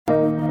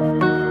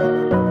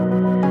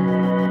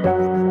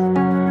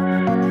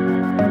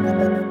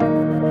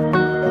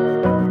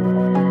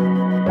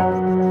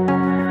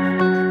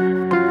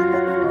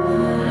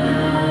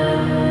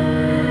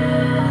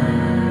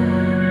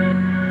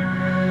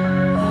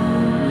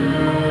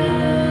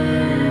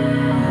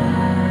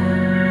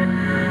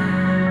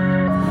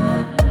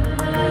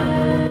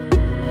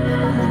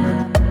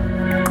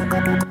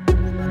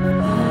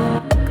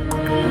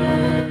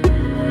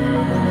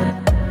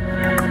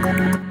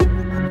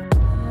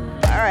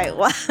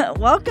right. Well,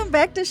 welcome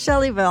back to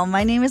Shellyville.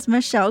 My name is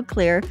Michelle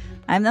Clear.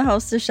 I'm the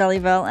host of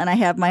Shellyville, and I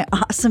have my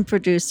awesome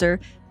producer,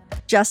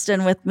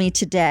 Justin, with me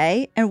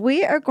today. And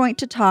we are going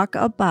to talk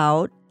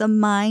about the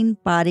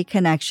mind-body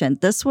connection.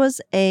 This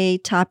was a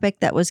topic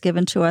that was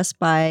given to us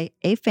by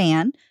a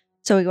fan.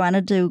 So we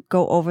wanted to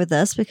go over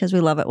this because we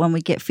love it when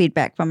we get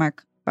feedback from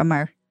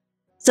our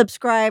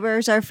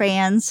subscribers, our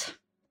fans.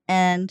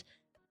 And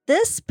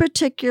this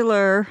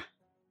particular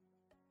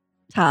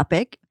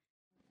topic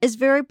is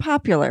very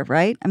popular,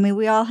 right? I mean,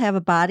 we all have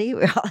a body,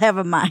 we all have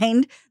a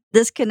mind.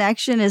 This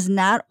connection is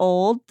not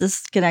old.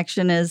 This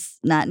connection is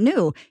not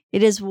new.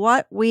 It is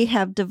what we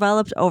have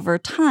developed over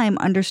time,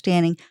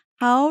 understanding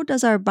how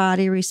does our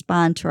body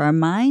respond to our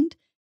mind,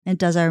 and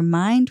does our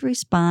mind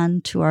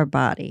respond to our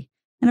body?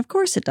 And of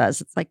course it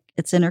does. It's like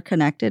it's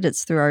interconnected.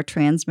 It's through our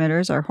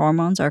transmitters, our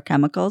hormones, our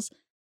chemicals.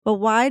 But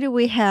why do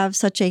we have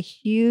such a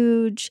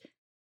huge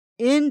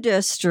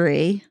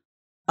industry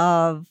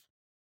of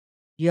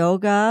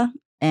yoga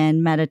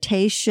and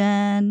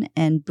meditation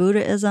and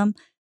Buddhism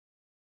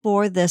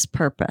for this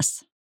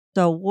purpose?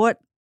 So what,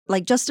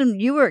 like Justin,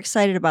 you were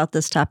excited about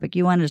this topic.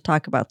 You wanted to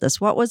talk about this.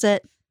 What was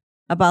it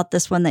about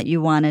this one that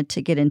you wanted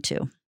to get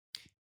into?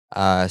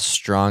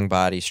 Strong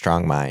body,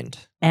 strong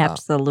mind.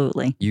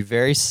 Absolutely. You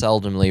very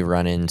seldomly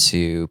run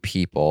into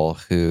people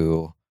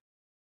who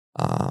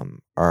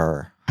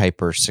are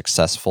hyper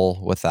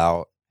successful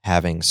without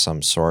having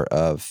some sort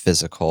of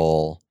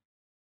physical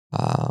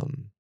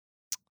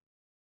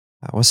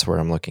what's the word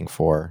I'm looking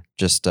for?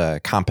 Just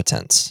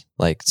competence,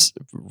 like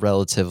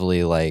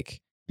relatively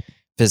like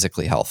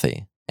physically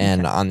healthy.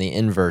 And on the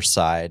inverse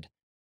side,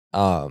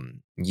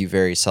 you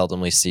very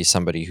seldomly see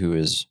somebody who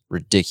is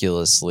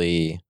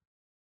ridiculously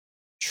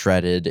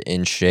shredded,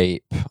 in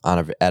shape,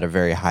 at a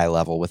very high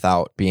level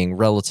without being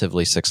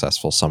relatively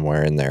successful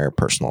somewhere in their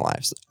personal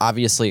lives.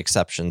 Obviously,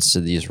 exceptions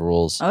to these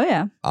rules. Oh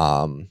yeah.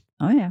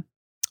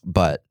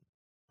 But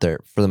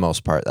for the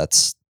most part,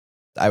 that's,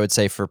 I would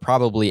say, for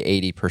probably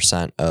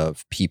 80%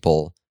 of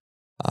people,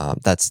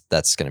 that's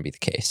going to be the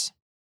case.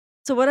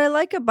 So what I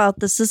like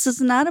about this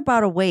is not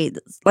about a weight.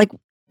 Like,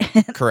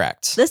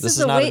 correct. This is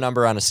not a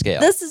number on a scale.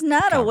 This is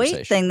not a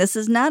weight thing. This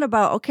is not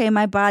about, okay,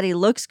 my body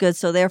looks good,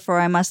 so therefore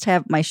I must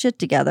have my shit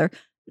together.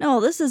 No,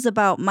 this is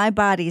about my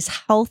body's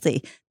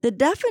healthy. The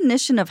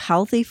definition of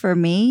healthy for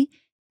me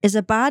is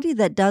a body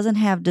that doesn't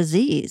have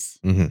disease.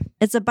 Mm-hmm.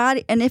 It's a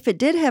body, and if it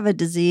did have a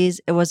disease,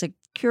 it was a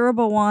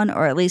curable one,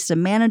 or at least a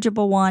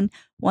manageable one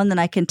that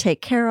I can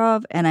take care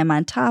of and I'm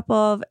on top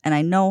of and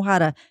I know how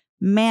to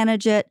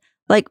manage it.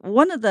 Like,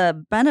 one of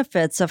the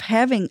benefits of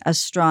having a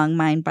strong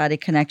mind-body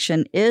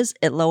connection is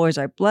it lowers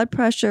our blood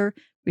pressure,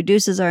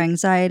 reduces our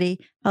anxiety,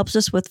 helps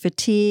us with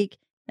fatigue.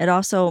 It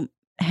also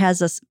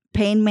has us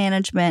pain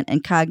management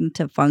and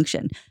cognitive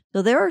function.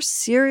 So there are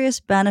serious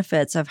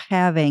benefits of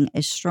having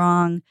a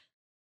stronger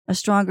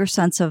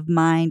sense of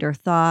mind or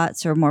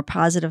thoughts, or more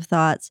positive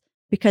thoughts,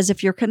 because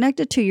if you're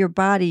connected to your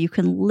body, you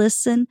can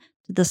listen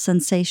to the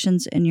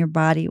sensations in your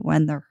body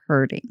when they're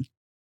hurting.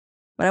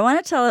 But I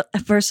want to tell a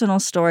personal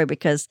story,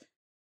 because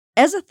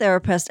as a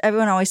therapist,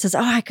 everyone always says,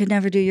 oh, I could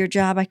never do your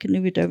job. I could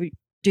never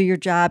do your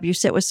job. You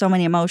sit with so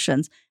many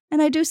emotions.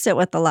 And I do sit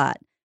with a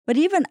lot. But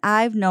even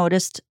I've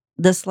noticed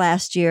this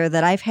last year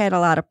that I've had a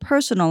lot of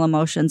personal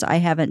emotions I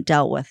haven't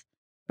dealt with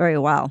very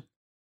well.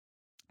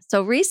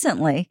 So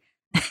recently,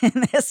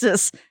 and this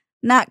is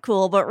not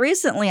cool, but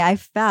recently I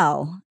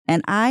fell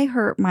and I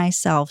hurt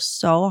myself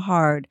so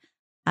hard.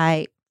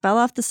 I fell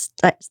off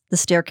the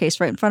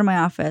staircase right in front of my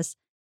office,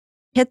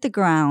 hit the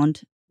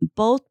ground,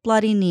 both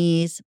bloody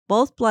knees,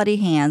 both bloody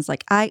hands,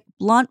 like I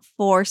blunt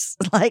force,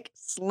 like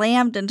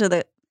slammed into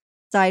the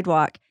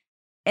sidewalk.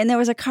 And there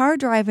was a car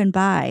driving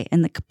by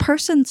and the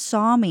person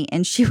saw me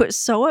and she was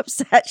so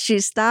upset. She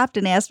stopped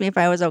and asked me if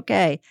I was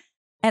okay.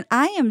 And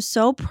I am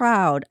so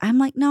proud. I'm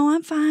like, no,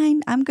 I'm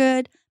fine. I'm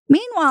good.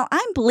 Meanwhile,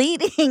 I'm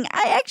bleeding.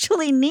 I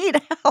actually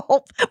need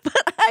help,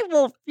 but I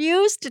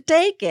refuse to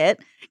take it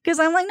because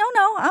I'm like,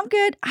 no, I'm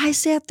good. I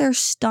sat there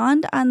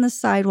stunned on the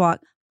sidewalk,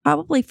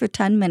 probably for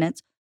 10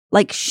 minutes,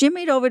 like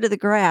shimmied over to the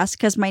grass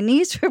because my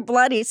knees were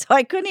bloody, so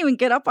I couldn't even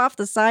get up off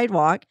the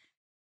sidewalk.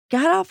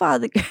 Got off out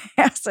of the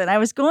grass, and I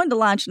was going to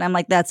lunch, and I'm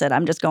like, that's it.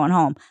 I'm just going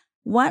home.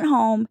 Went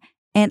home,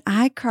 and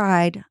I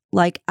cried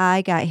like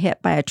I got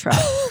hit by a truck.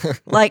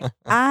 Like,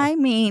 I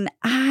mean,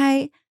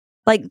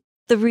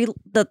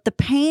 the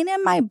pain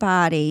in my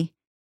body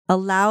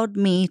allowed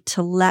me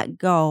to let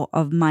go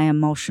of my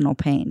emotional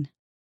pain.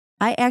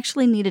 I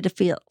actually needed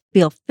to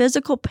feel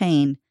physical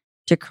pain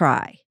to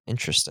cry.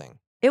 Interesting.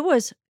 It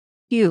was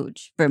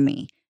huge for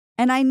me.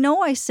 And I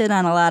know I sit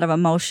on a lot of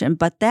emotion,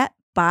 but that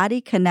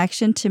body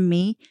connection to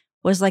me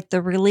was like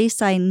the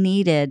release I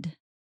needed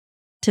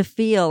to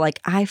feel like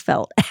I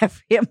felt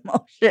every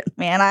emotion,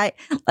 man.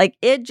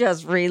 It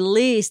just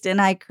released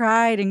and I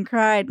cried and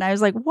cried. And I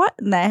was like, what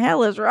in the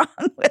hell is wrong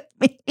with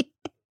me?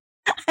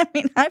 I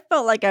mean, I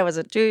felt like I was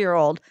a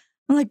 2-year-old.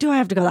 I'm like, do I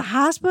have to go to the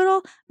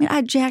hospital? I mean,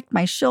 I jacked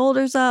my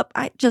shoulders up.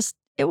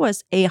 It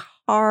was a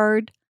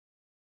hard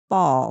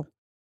fall.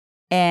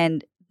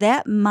 And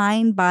that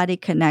mind-body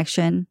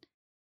connection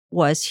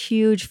was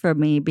huge for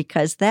me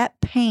because that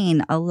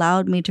pain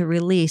allowed me to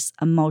release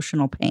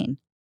emotional pain.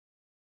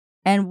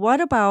 And what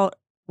about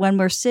when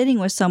we're sitting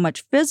with so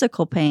much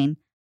physical pain?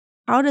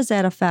 How does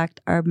that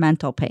affect our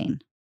mental pain?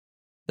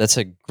 That's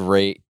a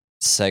great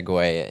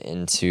segue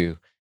into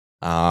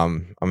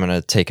I'm going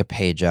to take a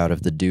page out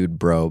of the Dude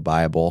Bro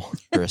Bible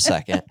for a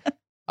second.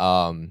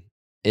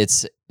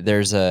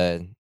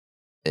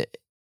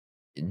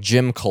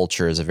 Gym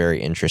culture is a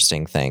very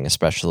interesting thing,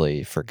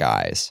 especially for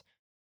guys.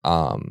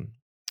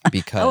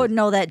 Because I would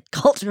know that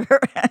culture.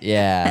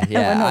 yeah, I would know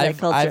that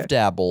culture. I've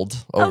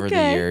dabbled over the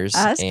years.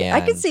 I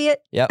can see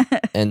it. Yep.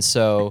 And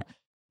so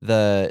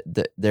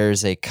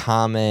there's a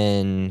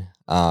common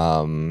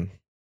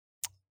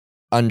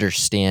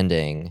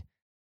understanding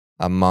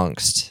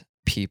amongst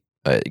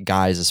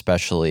guys,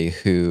 especially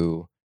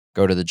who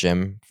go to the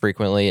gym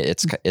frequently.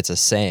 It's a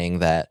saying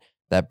that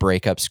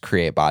breakups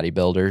create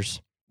bodybuilders,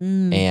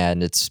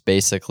 and it's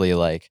basically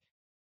like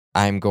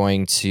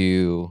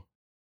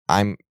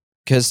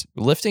because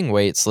lifting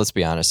weights, let's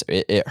be honest,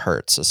 it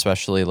hurts,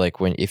 especially like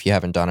if you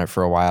haven't done it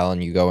for a while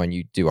and you go and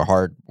you do a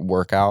hard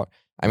workout.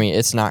 I mean,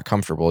 it's not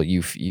comfortable.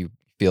 You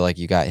feel like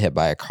you got hit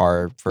by a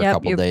car for a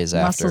couple days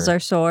after. Muscles are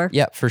sore.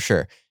 Yep, for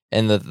sure.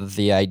 And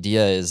the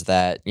idea is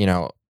that,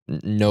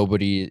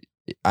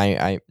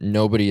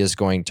 nobody is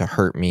going to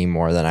hurt me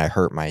more than I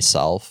hurt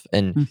myself,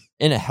 and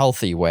in a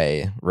healthy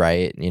way,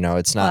 right?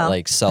 It's not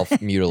like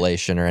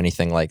self-mutilation or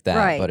anything like that.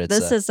 Right. But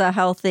this is a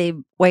healthy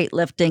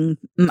weightlifting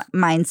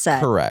mindset.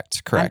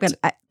 Correct.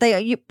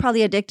 You're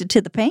probably addicted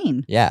to the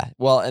pain. Yeah.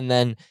 Well, and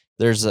then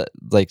there's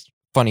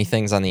funny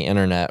things on the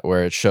internet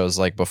where it shows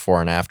like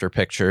before and after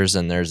pictures,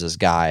 and there's this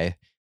guy,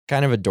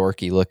 kind of a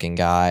dorky looking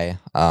guy,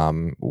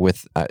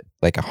 with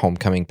like a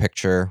homecoming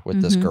picture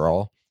with this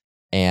girl.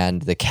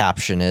 And the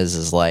caption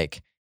is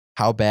like,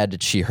 how bad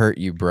did she hurt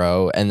you,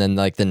 bro? And then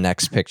like the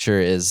next picture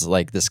is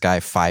like this guy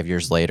 5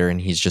 years later, and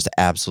he's just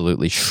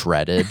absolutely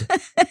shredded.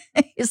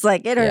 He's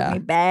like, it hurt me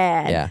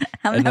bad. Yeah.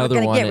 I'm never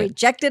going to get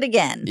rejected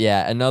again.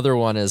 Yeah. Another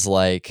one is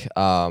like,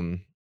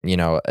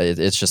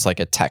 it's just like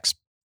a text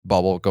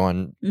bubble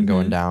going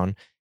down.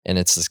 And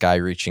it's this guy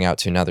reaching out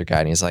to another guy,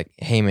 and he's like,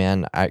 hey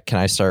man, can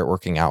I start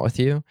working out with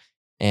you?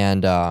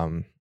 And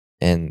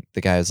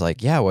the guy's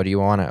like, yeah, what do you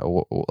want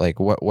to, like,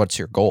 what's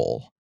your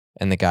goal?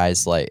 And the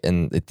guy's like,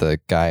 and the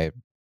guy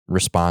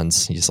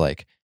responds, he's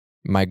like,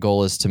 my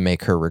goal is to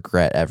make her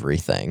regret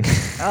everything.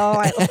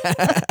 Oh,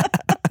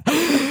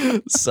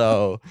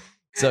 so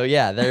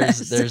yeah,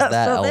 there's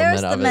that element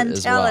there's of the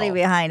mentality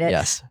behind it.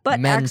 Yes.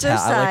 But exercise,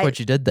 I like what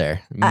you did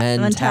there.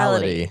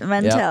 Mentality.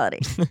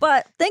 Yep.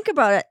 But think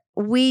about it.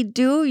 We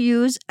do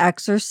use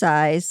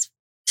exercise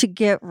to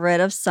get rid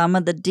of some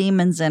of the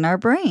demons in our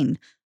brain.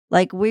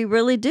 Like we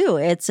really do.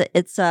 It's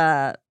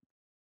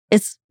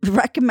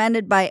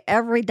recommended by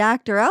every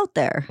doctor out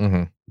there.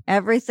 Mm-hmm.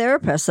 Every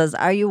therapist says,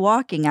 are you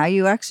walking? Are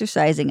you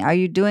exercising? Are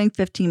you doing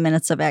 15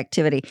 minutes of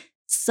activity?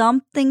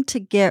 Something to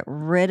get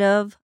rid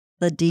of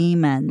the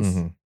demons.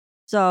 Mm-hmm.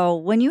 So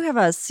when you have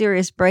a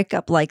serious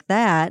breakup like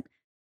that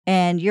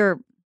and you're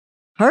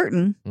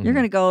hurting, you're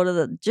going to go to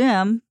the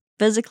gym,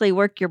 physically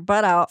work your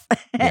butt out,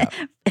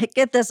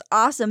 get this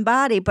awesome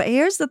body. But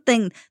here's the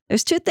thing.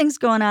 There's two things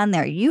going on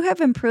there. You have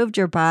improved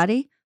your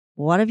body.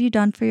 What have you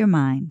done for your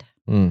mind?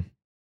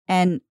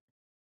 And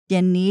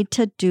you need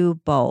to do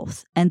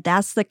both. And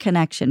that's the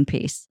connection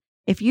piece.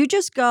 If you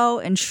just go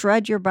and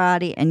shred your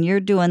body and you're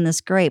doing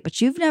this great, but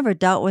you've never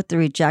dealt with the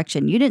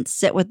rejection, you didn't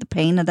sit with the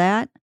pain of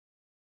that,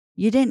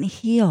 you didn't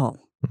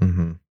heal.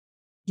 Mm-hmm.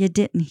 You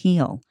didn't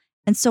heal.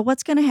 And so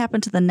what's going to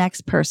happen to the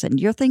next person?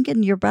 You're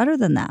thinking you're better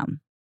than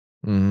them.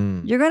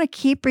 Mm-hmm. You're going to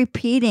keep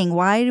repeating,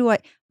 why do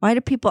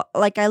people,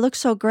 like, I look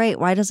so great,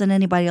 why doesn't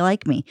anybody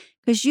like me?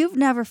 Because you've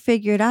never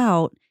figured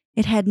out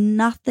it had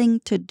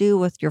nothing to do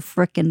with your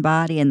frickin'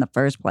 body in the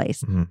first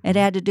place. Mm-hmm. It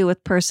had to do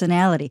with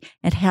personality.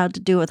 It had to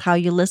do with how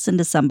you listened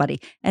to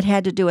somebody. It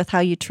had to do with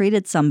how you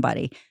treated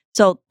somebody.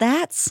 So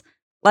that's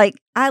like,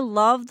 I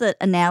love the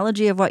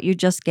analogy of what you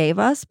just gave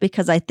us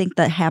because I think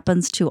that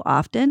happens too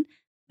often.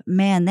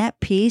 Man, that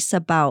piece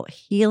about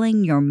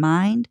healing your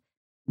mind,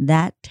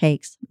 that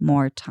takes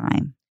more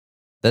time.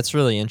 That's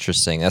really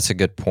interesting. That's a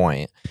good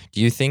point.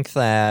 Do you think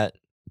that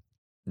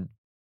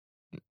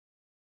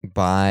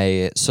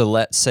so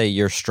let's say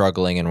you're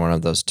struggling in one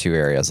of those two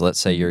areas. Let's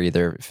say you're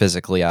either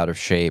physically out of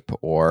shape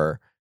or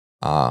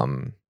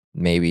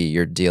maybe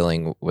you're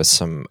dealing with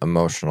some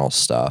emotional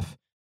stuff.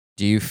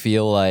 Do you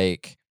feel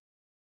like,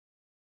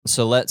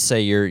 so let's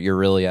say you're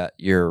really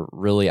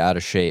out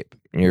of shape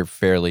and you're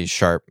fairly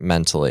sharp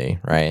mentally,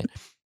 right?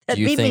 Do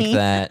you think me.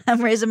 that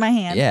I'm raising my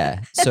hand.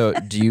 Yeah. So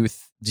do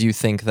you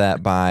think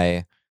that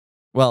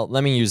well,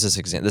 let me use this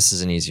example. This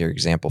is an easier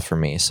example for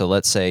me. So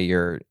let's say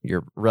you're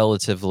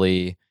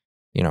relatively,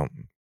 you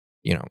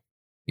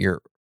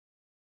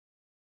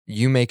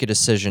make a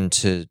decision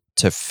to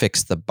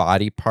fix the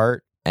body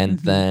part, and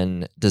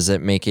then does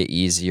it make it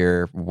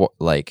easier?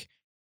 A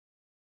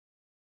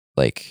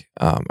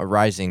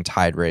rising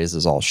tide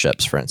raises all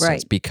ships, for instance,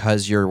 right.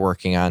 Because you're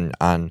working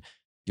on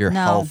your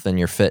health and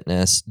your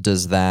fitness.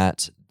 Does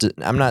that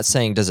I'm not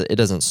saying it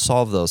doesn't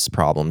solve those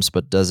problems,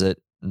 but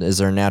is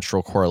there a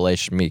natural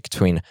correlation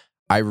between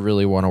I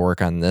really want to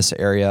work on this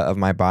area of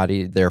my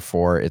body,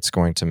 therefore it's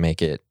going to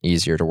make it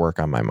easier to work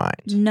on my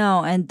mind?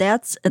 No, and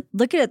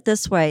look at it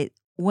this way.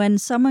 When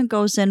someone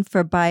goes in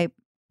for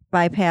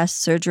bypass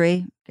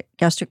surgery,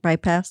 gastric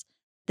bypass,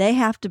 they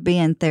have to be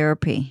in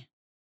therapy.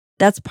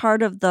 That's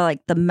part of the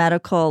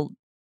medical,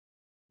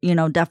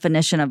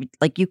 definition of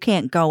you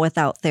can't go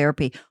without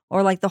therapy,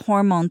 or like the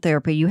hormone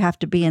therapy, you have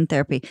to be in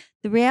therapy.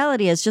 The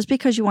reality is just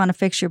because you want to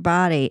fix your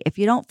body, if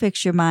you don't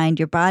fix your mind,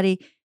 your body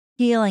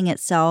healing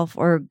itself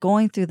or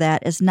going through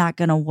that is not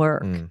going to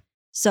work.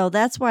 So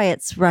that's why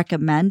it's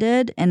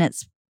recommended,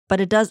 but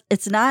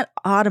it's not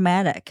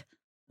automatic.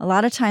 A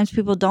lot of times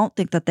people don't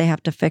think that they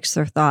have to fix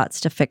their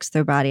thoughts to fix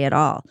their body at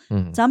all.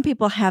 Some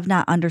people have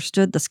not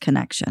understood this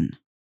connection.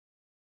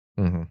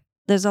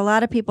 There's a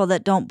lot of people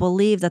that don't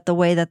believe that the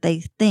way that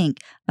they think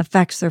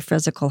affects their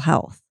physical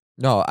health.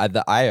 No, I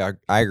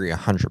agree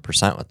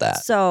 100% with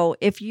that. So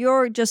if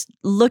you're just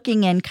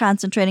looking and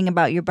concentrating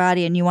about your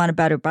body and you want a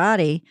better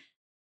body,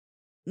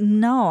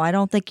 no, I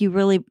don't think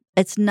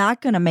it's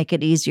not going to make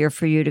it easier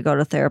for you to go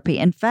to therapy.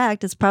 In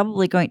fact, it's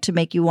probably going to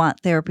make you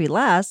want therapy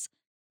less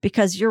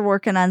because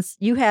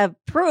you have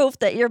proof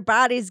that your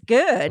body's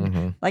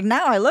good. Like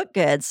now I look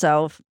good,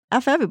 so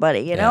F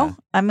everybody, you know?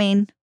 I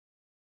mean,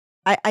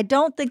 I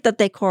don't think that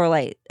they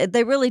correlate.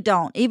 They really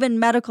don't. Even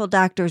medical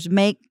doctors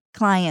make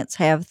clients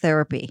have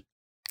therapy.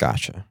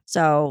 Gotcha.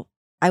 So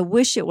I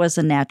wish it was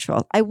a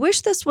natural. I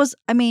wish this was,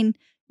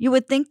 you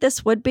would think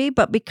this would be,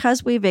 but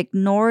because we've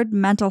ignored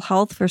mental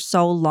health for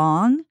so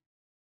long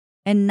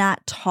and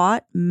not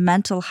taught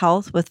mental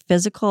health with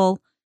physical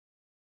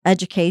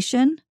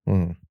education,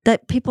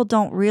 that people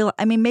don't realize.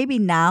 Maybe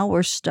now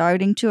we're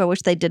starting to. I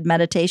wish they did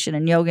meditation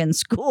and yoga in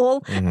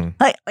school.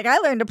 Like I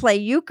learned to play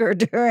euchre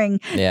during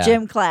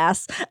gym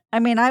class.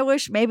 I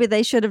wish maybe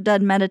they should have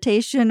done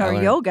meditation or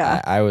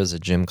yoga. I was a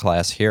gym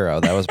class hero.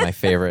 That was my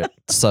favorite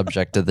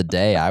subject of the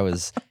day. I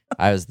was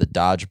the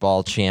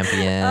dodgeball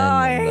champion. Oh,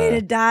 I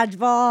hated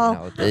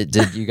dodgeball.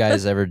 Did you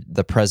guys ever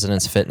the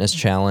President's Fitness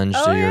Challenge?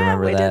 Oh, do you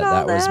remember we that? Did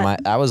all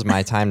That was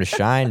my time to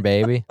shine,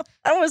 baby.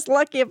 I was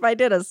lucky if I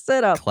did a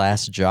sit-up.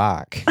 Class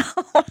jock.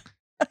 I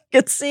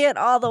could see it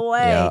all the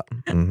way.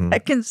 Yeah. I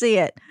can see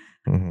it.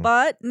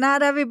 But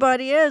not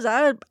everybody is.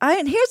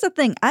 And here's the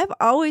thing. I've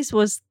always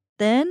was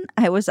thin.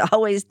 I was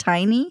always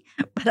tiny,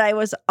 but I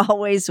was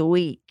always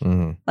weak.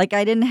 Like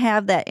I didn't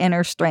have that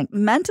inner strength.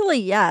 Mentally,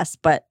 yes,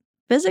 but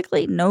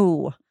physically,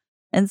 no.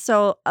 And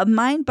so a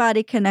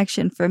mind-body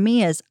connection for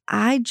me is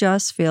I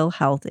just feel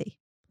healthy,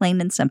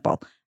 plain and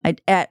simple.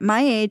 At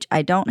my age,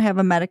 I don't have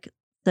a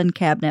medicine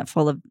cabinet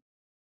full of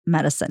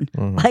medicine.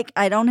 Like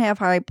I don't have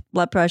high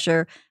blood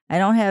pressure. I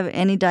don't have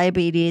any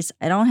diabetes.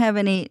 I don't have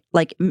any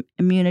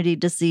immunity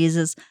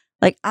diseases.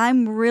 Like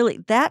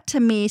that to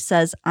me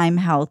says I'm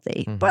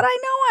healthy, but I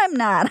know I'm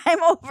not.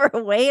 I'm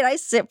overweight. I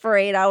sit for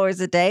 8 hours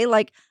a day.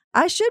 Like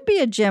I should be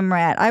a gym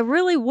rat. I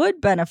really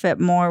would benefit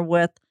more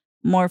with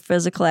more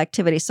physical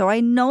activity. So I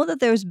know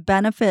that there's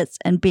benefits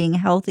in being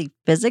healthy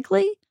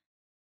physically,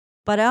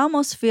 but I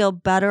almost feel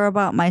better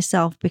about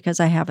myself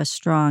because I have a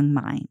strong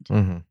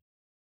mind.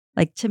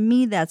 Like to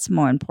me, that's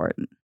more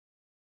important.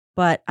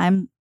 But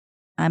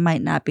I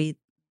might not be.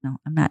 No,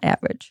 I'm not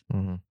average.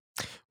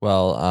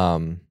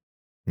 Well,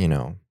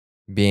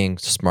 being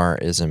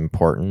smart is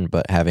important,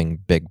 but having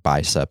big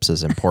biceps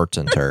is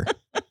importanter.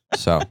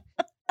 So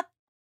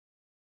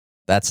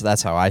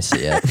that's how I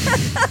see it.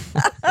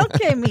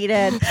 Okay,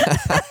 meathead.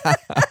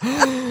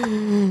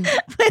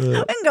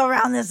 We can go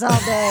around this all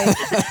day.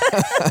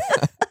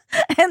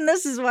 And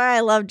this is why I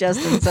love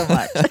Justin so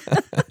much.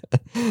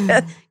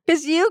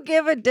 Because you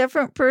give a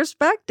different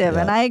perspective,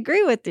 and I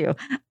agree with you.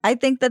 I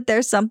think that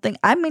there's something,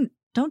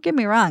 don't get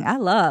me wrong, I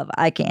love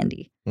eye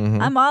candy.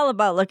 I'm all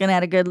about looking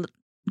at a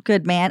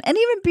good man, and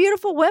even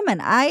beautiful women.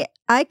 I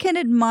can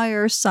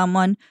admire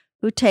someone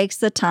who takes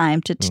the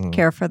time to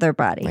care for their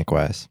body.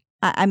 Likewise.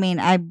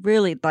 I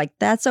really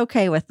that's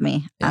okay with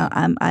me.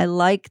 I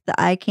like the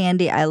eye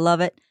candy. I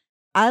love it.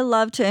 I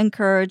love to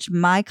encourage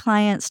my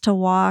clients to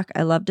walk.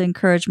 I love to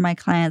encourage my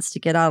clients to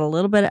get out a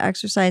little bit of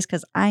exercise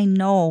because I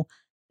know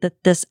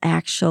that this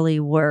actually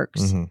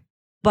works.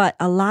 But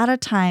a lot of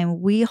time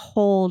we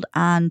hold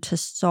on to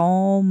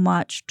so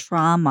much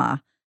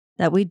trauma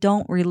that we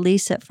don't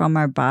release it from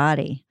our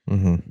body.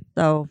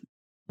 So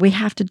we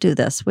have to do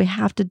this. We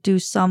have to do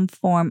some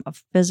form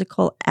of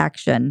physical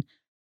action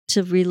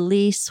to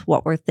release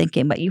what we're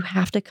thinking, but you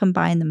have to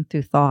combine them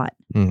through thought.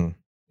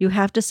 You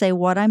have to say,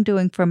 what I'm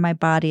doing for my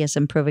body is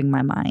improving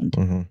my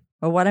mind,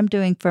 or what I'm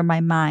doing for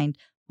my mind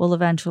will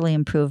eventually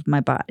improve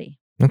my body.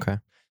 Okay.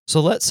 So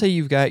let's say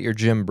you've got your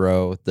gym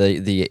bro,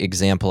 the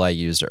example I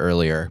used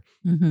earlier,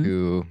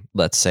 who,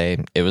 let's say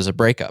it was a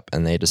breakup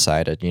and they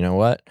decided, you know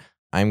what,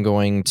 I'm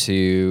going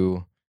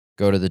to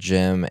go to the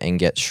gym and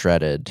get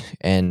shredded.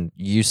 And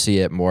you see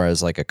it more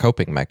as like a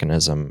coping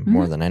mechanism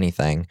more than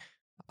anything.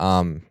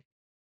 Do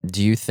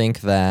you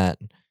think that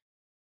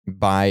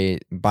by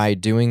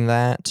doing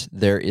that,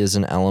 there is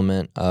an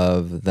element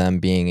of them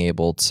being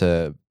able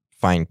to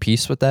find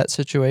peace with that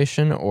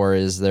situation, or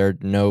is there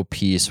no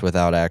peace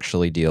without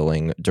actually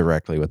dealing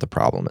directly with the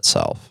problem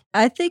itself?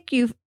 I think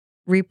you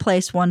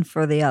replace one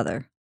for the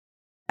other.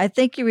 I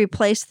think you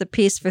replace the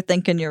peace for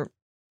thinking you're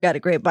got a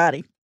great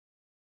body.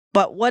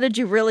 But what did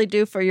you really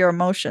do for your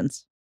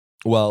emotions?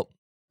 Well,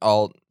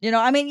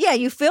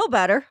 you feel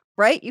better,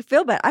 right? You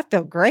feel better. I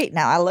feel great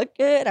now. I look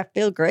good. I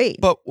feel great.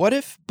 But what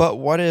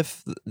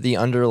if the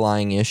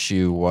underlying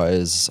issue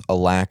was a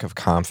lack of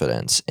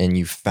confidence, and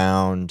you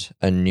found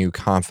a new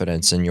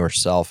confidence in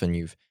yourself, and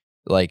you've,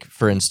 like,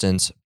 for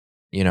instance,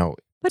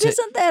 But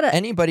isn't that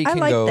anybody I can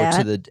like go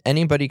that.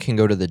 anybody can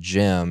go to the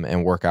gym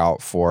and work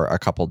out for a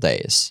couple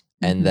days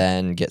Mhm. and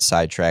then get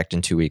sidetracked,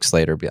 and 2 weeks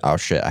later be, oh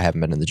shit, I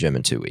haven't been in the gym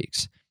in 2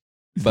 weeks.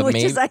 But Which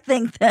is, I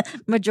think, the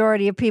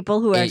majority of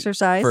people who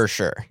exercise. For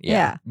sure.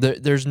 Yeah.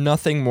 There's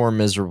nothing more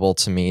miserable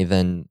to me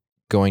than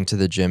going to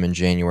the gym in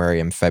January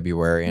and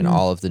February and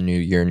all of the new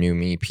year, new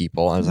me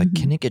people. I was like,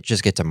 can it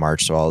just get to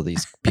March so all of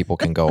these people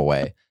can go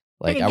away?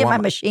 Like, I want my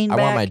machine back.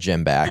 I want my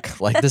gym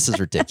back. Like, this is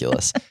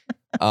ridiculous.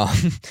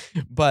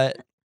 But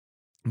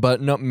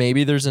no,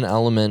 maybe there's an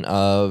element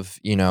of,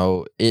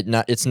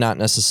 it's not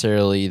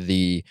necessarily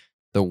the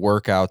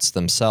workouts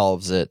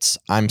themselves. It's,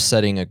 I'm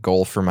setting a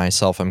goal for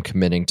myself. I'm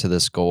committing to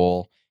this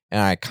goal, and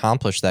I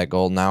accomplish that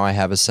goal. Now I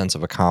have a sense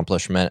of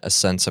accomplishment, a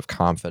sense of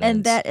confidence,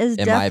 And that is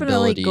in my definitely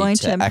ability going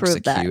to to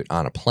improve that. execute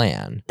on a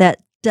plan.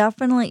 That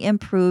definitely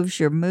improves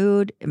your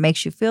mood. It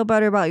makes you feel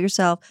better about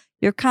yourself.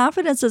 Your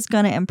confidence is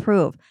going to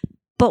improve.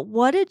 But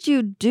what did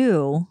you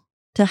do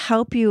to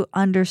help you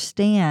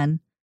understand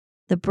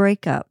the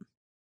breakup?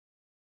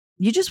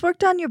 You just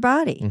worked on your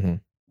body. Mm-hmm.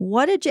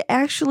 What did you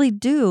actually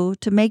do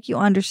to make you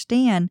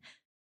understand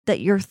that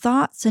your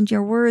thoughts and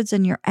your words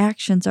and your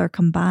actions are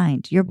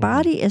combined? Your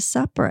body is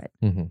separate.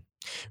 Mm-hmm.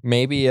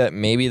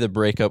 Maybe the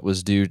breakup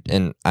was due,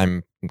 and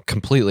I'm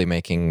completely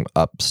making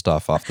up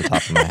stuff off the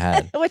top of my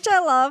head, which I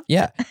love.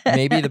 Yeah,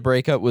 maybe the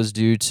breakup was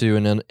due to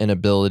an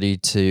inability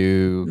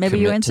to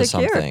commit to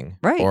something,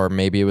 right? Or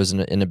maybe it was an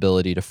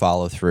inability to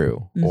follow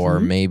through, or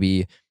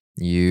maybe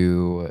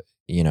you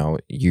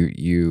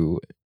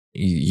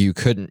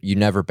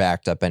never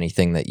backed up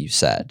anything that you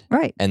said,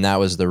 right? And that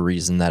was the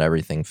reason that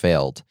everything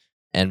failed.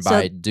 And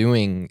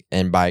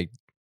by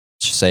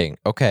saying,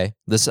 okay,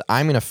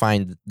 I'm going to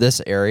find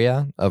this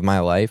area of my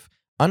life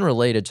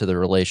unrelated to the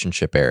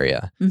relationship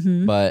area,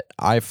 but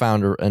I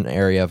found an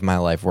area of my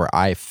life where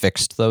I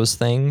fixed those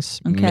things.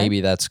 Okay.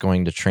 Maybe that's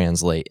going to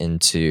translate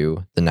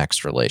into the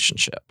next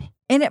relationship.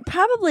 And it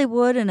probably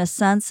would, in a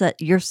sense, that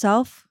your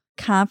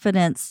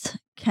self-confidence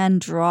can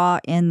draw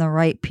in the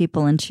right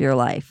people into your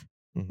life.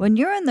 When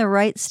you're in the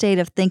right state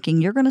of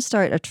thinking, you're going to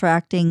start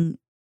attracting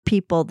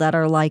people that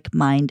are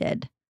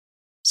like-minded.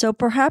 So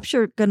perhaps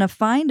you're going to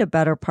find a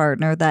better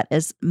partner that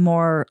is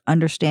more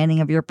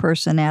understanding of your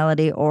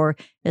personality or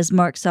is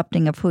more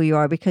accepting of who you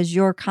are because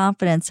your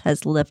confidence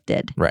has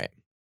lifted. Right.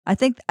 I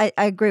think I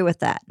agree with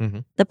that.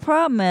 The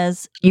problem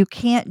is you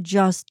can't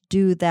just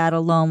do that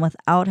alone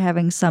without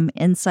having some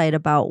insight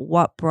about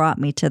what brought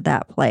me to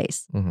that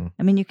place.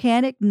 I mean, you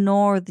can't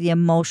ignore the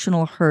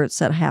emotional hurts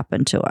that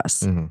happened to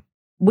us.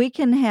 We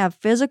can have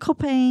physical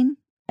pain,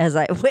 as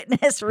I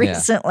witnessed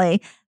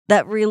recently,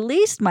 that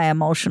released my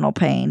emotional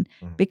pain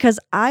because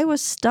I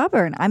was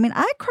stubborn. I mean,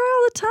 I cry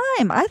all the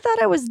time. I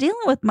thought I was dealing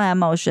with my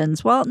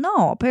emotions. Well,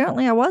 no,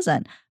 apparently I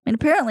wasn't. I mean,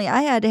 apparently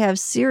I had to have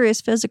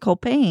serious physical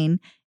pain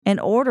in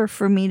order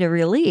for me to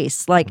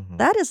release. Like,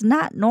 that is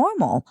not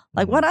normal.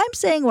 Like, what I'm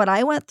saying, what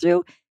I went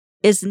through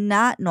is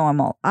not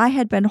normal. I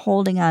had been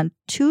holding on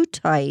too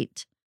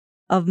tight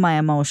of my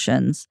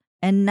emotions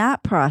and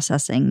not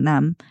processing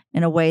them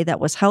in a way that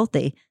was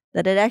healthy,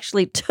 that it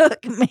actually took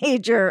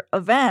major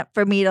event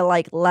for me to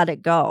let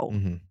it go.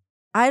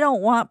 I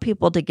don't want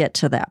people to get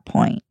to that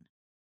point.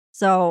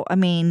 So, I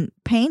mean,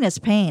 pain is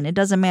pain. It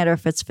doesn't matter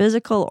if it's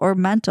physical or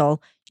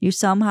mental. You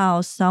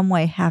somehow, some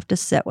way have to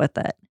sit with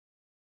it.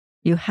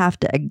 You have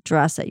to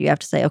address it. You have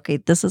to say, okay,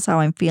 this is how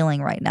I'm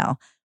feeling right now.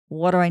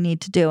 What do I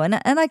need to do? And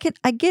I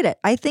get it.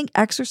 I think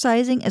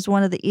exercising is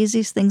one of the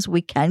easiest things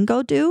we can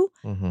go do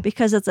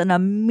because it's an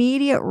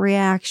immediate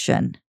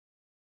reaction.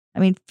 I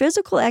mean,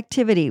 physical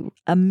activity,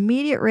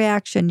 immediate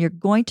reaction, you're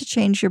going to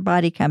change your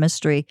body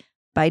chemistry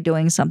by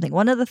doing something.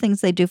 One of the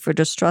things they do for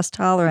distress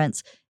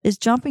tolerance is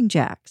jumping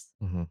jacks.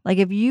 Like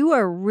if you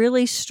are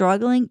really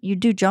struggling, you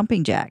do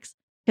jumping jacks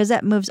because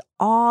that moves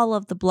all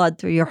of the blood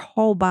through your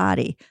whole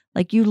body.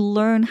 Like you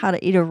learn how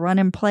to either run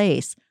in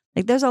place.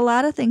 Like there's a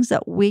lot of things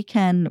that we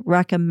can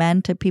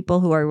recommend to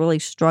people who are really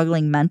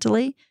struggling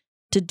mentally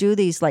to do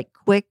these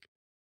quick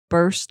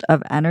burst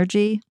of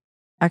energy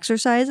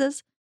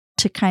exercises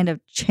to kind of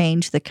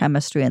change the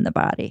chemistry in the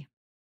body.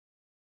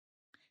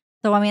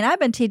 So, I mean, I've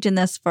been teaching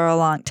this for a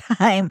long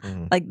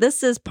time. Like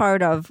this is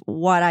part of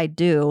what I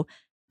do,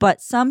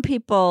 but some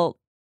people,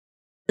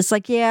 it's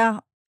like, yeah,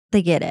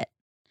 they get it.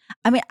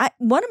 I mean,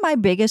 one of my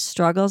biggest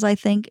struggles, I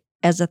think,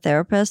 as a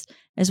therapist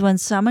is when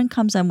someone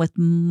comes in with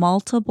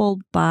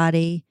multiple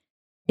body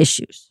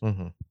issues.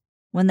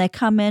 when they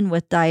come in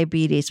with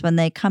diabetes, when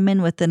they come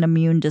in with an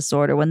immune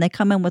disorder, when they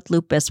come in with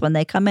lupus, when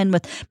they come in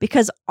with,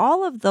 because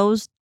all of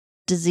those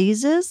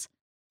diseases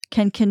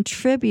can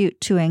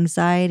contribute to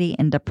anxiety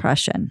and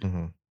depression.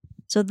 Mm-hmm.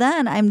 So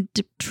then I'm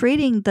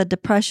treating the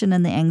depression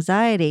and the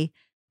anxiety,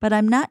 but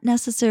I'm not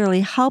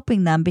necessarily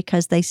helping them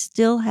because they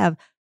still have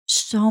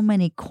so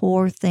many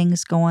core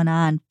things going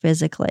on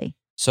physically.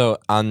 So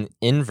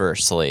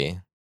inversely,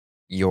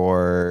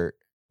 your,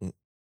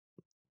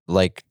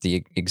 like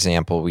the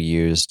example we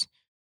used,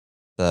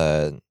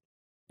 the,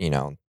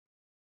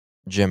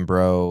 gym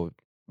bro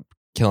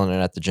killing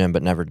it at the gym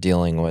but never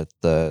dealing with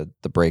the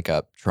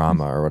breakup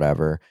trauma or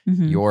whatever.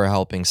 Mm-hmm. You're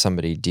helping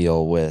somebody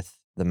deal with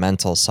the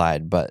mental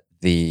side, but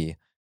the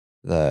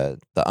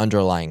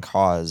underlying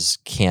cause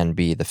can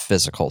be the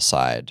physical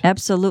side.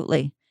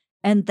 Absolutely.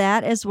 And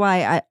that is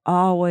why I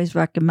always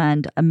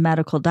recommend a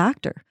medical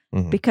doctor,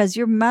 because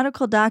your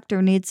medical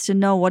doctor needs to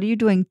know what are you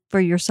doing for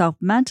yourself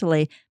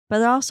mentally,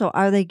 but also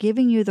are they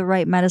giving you the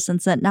right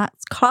medicines that not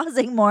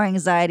causing more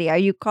anxiety? Are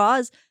you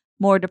cause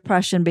more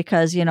depression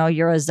because,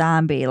 you're a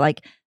zombie?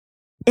 Like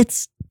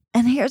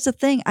and here's the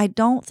thing, I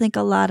don't think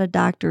a lot of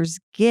doctors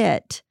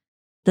get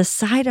the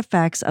side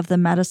effects of the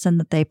medicine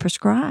that they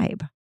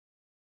prescribe.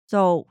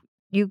 So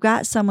you've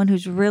got someone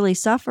who's really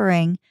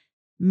suffering,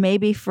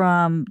 maybe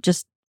from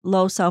just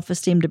low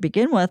self-esteem to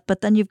begin with,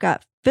 but then you've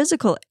got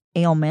physical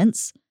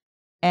ailments,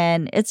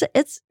 and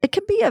it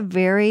can be a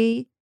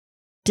very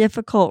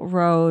difficult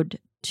road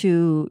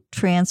to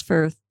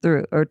transfer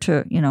through or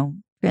to,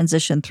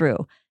 transition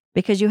through,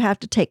 because you have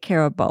to take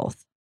care of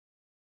both.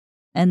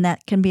 And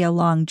that can be a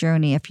long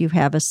journey if you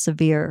have a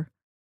severe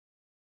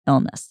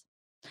illness.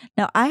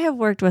 Now, I have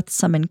worked with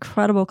some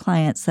incredible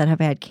clients that have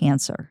had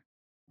cancer.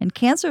 And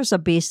cancer is a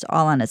beast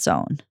all on its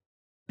own,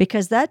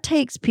 because that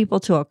takes people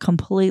to a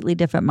completely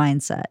different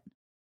mindset.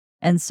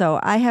 And so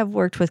I have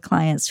worked with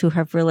clients who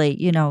have really,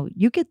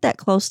 you get that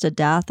close to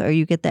death or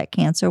you get that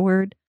cancer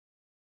word,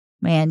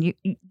 man,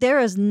 there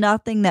is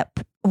nothing that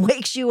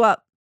wakes you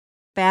up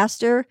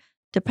faster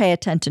to pay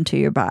attention to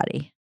your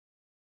body.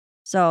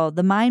 So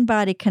the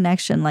mind-body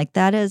connection, like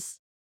that is,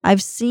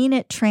 I've seen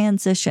it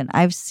transition.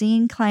 I've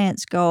seen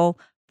clients go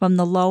from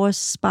the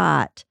lowest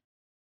spot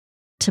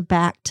to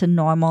back to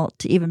normal,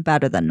 to even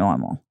better than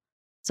normal.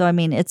 So, I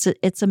mean,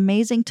 it's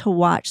amazing to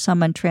watch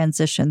someone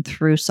transition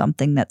through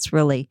something that's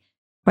really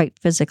quite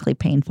physically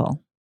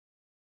painful.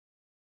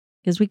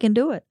 Because we can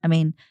do it. I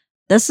mean,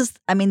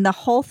 the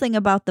whole thing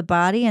about the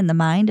body and the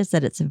mind is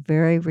that it's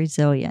very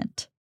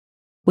resilient.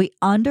 We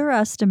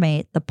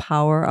underestimate the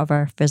power of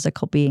our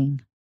physical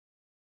being.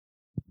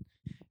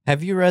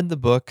 Have you read the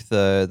book,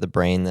 the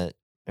brain that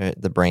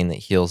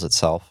heals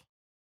itself?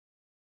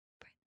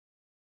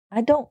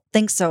 I don't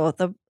think so.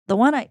 The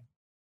one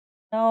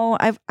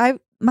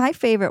my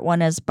favorite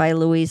one is by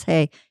Louise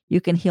Hay.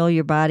 You Can Heal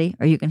Your Body,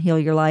 or You Can Heal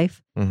Your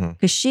Life,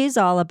 because she's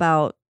all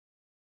about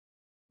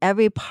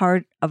every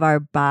part of our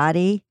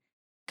body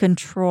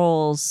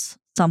controls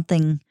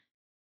something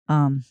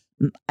in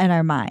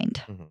our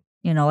mind.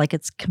 Like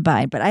it's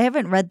combined. But I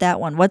haven't read that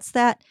one. What's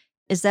that?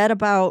 Is that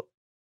about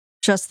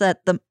just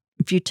that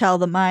if you tell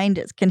the mind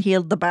it can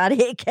heal the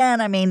body, it can?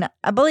 I mean,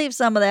 I believe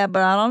some of that,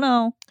 but I don't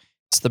know.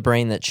 It's the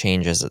brain that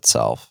changes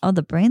itself. Oh,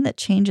 the brain that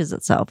changes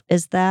itself.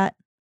 Is that?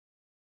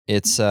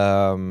 It's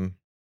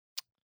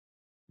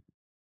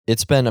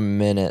been a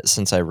minute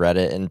since I read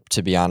it, and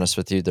to be honest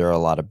with you, there are a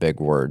lot of big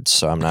words,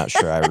 so I'm not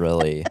sure I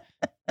really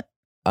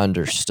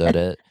understood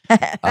it.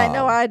 I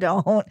know I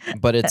don't.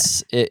 But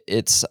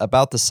it's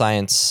about the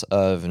science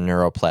of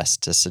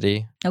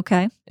neuroplasticity.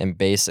 Okay. And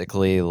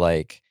basically,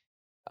 like,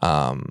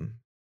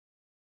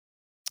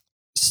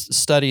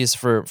 studies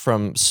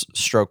from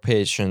stroke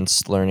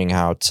patients learning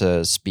how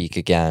to speak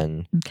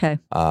again. Okay.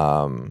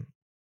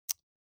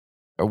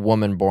 A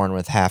woman born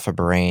with half a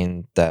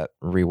brain that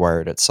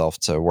rewired itself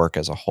to work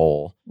as a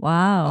whole.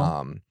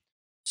 Wow.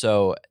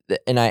 So,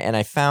 and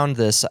I found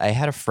this. I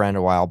had a friend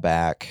a while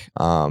back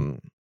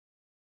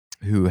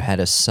who had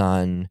a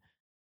son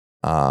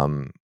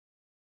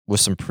with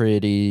some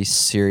pretty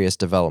serious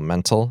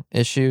developmental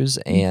issues,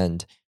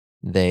 and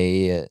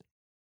they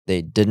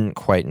didn't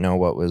quite know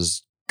what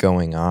was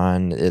going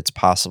on. It's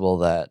possible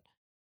that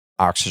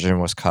oxygen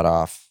was cut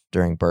off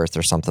during birth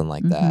or something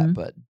like that,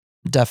 but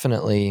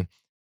definitely,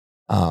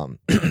 as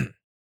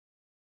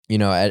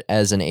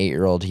an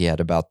 8-year-old, he had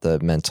about the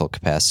mental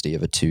capacity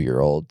of a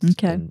 2-year-old.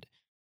 Okay. And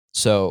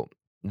so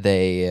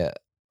they,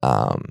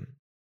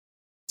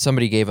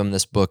 somebody gave him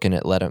this book, and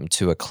it led him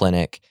to a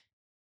clinic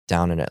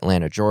down in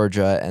Atlanta,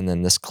 Georgia. And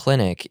then this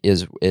clinic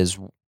is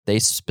they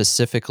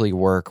specifically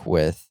work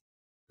with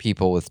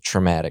people with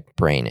traumatic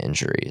brain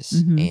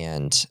injuries.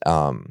 And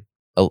a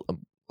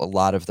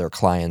lot of their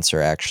clients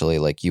are actually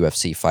like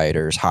UFC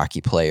fighters,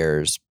 hockey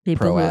players,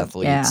 pro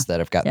athletes that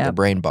have gotten their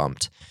brain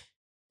bumped.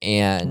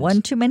 And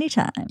one too many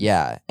times.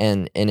 Yeah.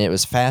 And it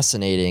was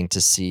fascinating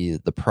to see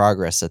the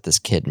progress that this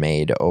kid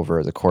made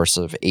over the course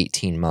of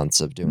 18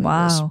 months of doing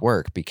this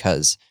work,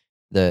 because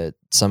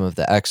some of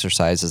the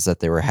exercises that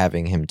they were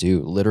having him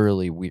do,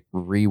 literally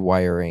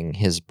rewiring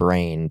his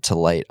brain to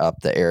light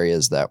up the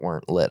areas that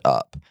weren't lit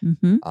up.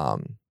 Mm-hmm.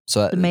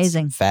 So it's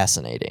amazing.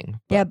 fascinating.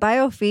 Yeah,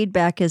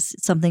 biofeedback is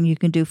something you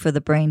can do for the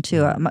brain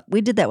too.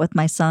 We did that with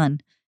my son.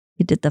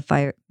 He did the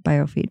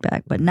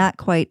biofeedback, but not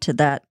quite to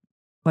that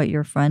what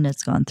your friend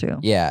has gone through.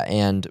 Yeah,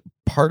 and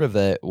part of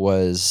it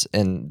was,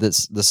 and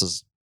this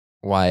is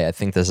why I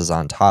think this is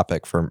on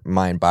topic for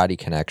mind-body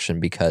connection,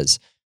 because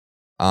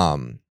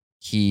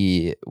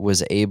he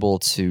was able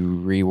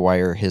to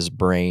rewire his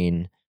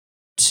brain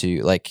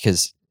to, like,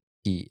 because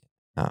he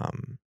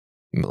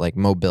like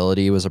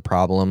mobility was a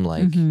problem,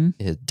 like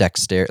his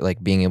dexterity,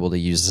 like being able to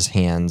use his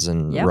hands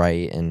and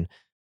write and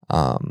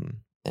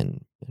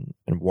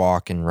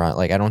walk and run.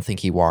 Like, I don't think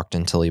he walked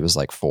until he was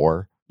like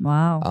 4.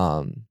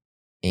 Wow.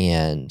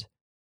 And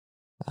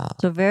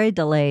so very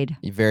delayed.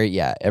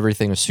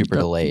 Everything was super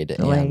delayed.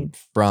 And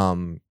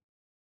from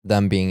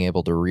them being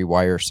able to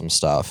rewire some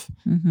stuff,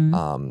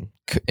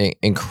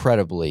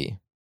 incredibly,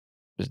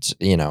 it's,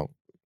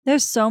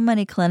 there's so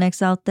many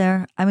clinics out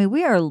there. I mean,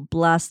 we are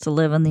blessed to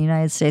live in the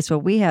United States where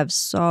we have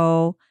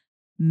so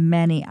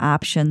many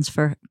options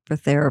for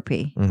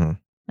therapy.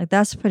 Like,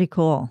 that's pretty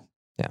cool.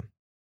 Yeah.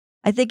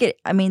 I think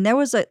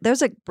there's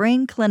a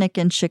brain clinic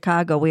in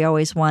Chicago we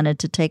always wanted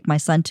to take my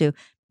son to,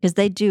 because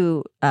they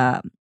do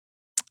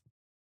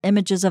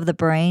images of the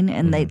brain,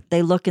 and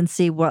they look and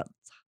see what's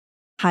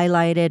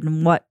highlighted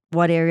and what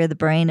area of the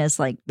brain is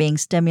like being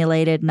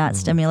stimulated, not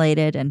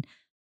stimulated, and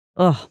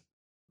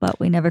but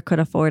we never could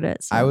afford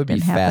it. So I would be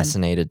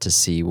fascinated to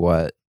see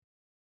what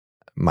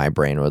my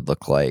brain would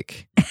look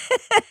like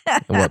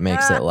and what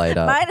makes it light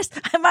up.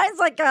 Mine's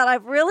like got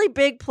a really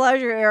big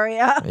pleasure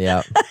area.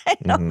 Yeah. I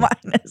know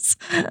mine is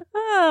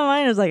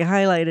like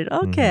highlighted.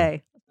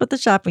 Okay. Put the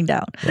shopping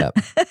down. Yep.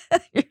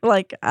 You're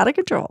like out of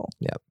control.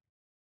 Yep.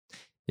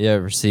 You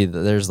ever see that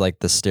there's like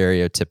the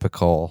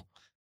stereotypical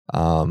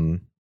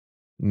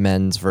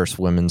men's versus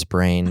women's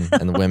brain,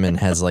 and the women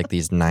has like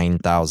these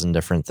 9,000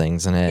 different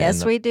things in it.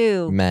 Yes, we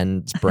do.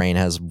 Men's brain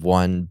has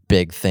one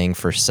big thing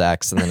for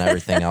sex, and then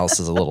everything else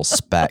is a little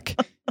speck.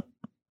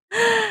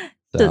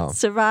 So,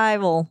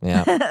 survival.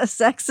 Yeah.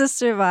 Sex is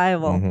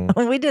survival.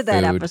 We did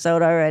that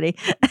episode already.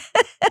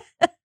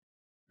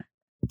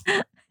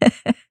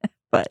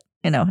 But,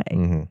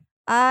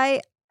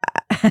 hey,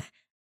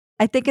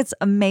 I think it's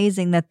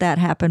amazing that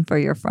happened for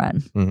your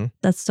friend.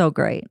 That's so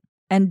great.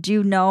 And do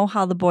you know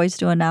how the boy's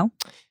doing now?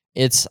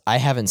 I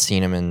haven't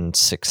seen him in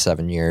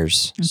 6-7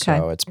 years,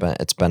 so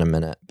it's been a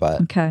minute.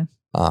 But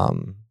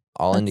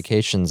all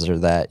indications are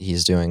that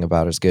he's doing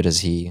about as good as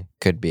he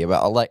could be.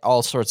 About like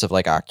all sorts of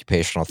like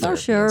occupational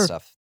therapy and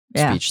stuff,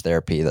 speech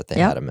therapy that they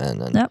had him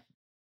in, and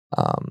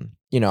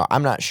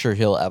I'm not sure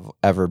he'll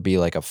ever be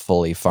like a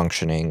fully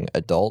functioning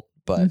adult,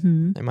 but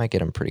they might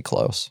get him pretty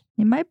close.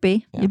 He might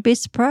be. Yeah. You'd be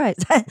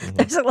surprised.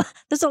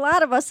 There's a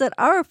lot of us that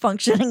are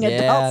functioning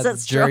adults that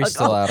struggle. Jury's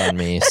still out on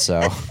me,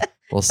 so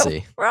we'll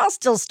see. We're all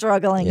still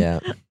struggling. Yeah.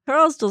 We're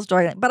all still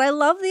struggling. But I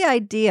love the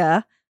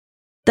idea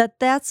that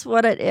that's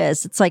what it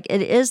is. It's like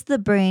it is the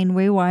brain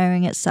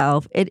rewiring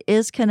itself. It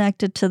is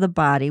connected to the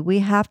body. We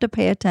have to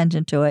pay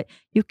attention to it.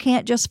 You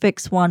can't just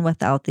fix one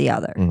without the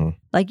other.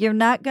 Like, you're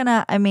not going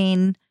to,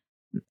 and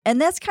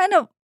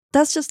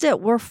that's just it.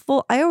 We're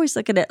full. I always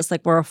look at it as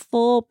like we're a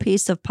full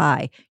piece of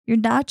pie. You're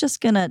not just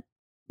going to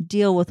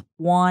deal with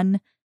one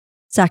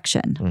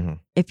section.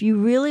 If you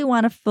really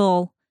want to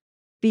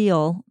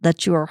feel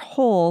that you are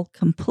whole,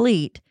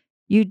 complete,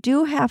 you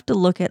do have to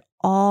look at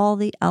all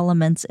the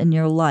elements in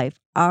your life.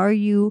 Are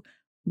you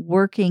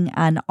working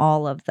on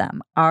all of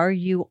them? Are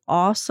you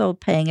also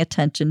paying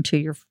attention to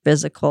your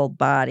physical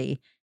body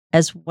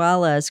as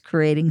well as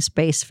creating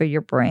space for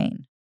your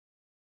brain?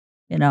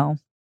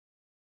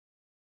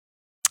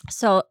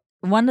 So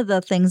one of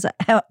the things,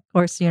 of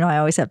course, I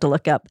always have to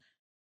look up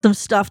some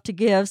stuff to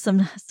give,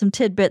 some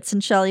tidbits in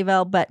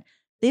Shellyville, but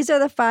these are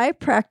the 5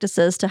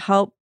 practices to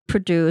help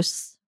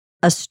produce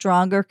a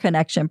stronger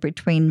connection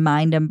between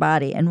mind and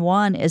body. And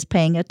one is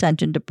paying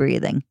attention to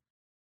breathing.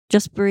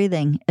 Just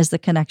breathing is the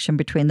connection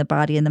between the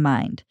body and the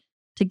mind.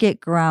 To get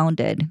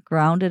grounded.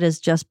 Grounded is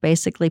just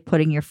basically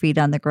putting your feet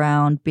on the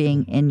ground,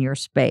 being in your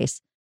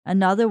space.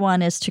 Another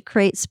one is to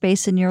create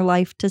space in your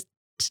life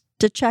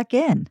to check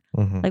in.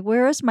 Like,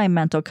 where is my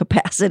mental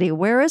capacity?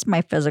 Where is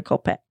my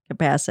physical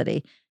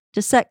capacity?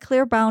 To set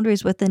clear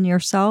boundaries within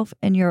yourself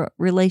and your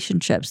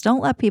relationships.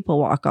 Don't let people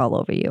walk all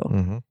over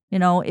you.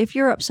 If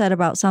you're upset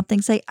about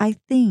something, say, I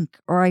think,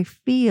 or I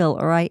feel,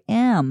 or I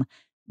am.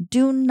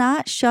 Do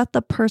not shut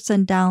the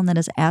person down that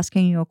is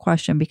asking you a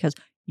question because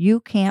you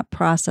can't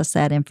process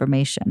that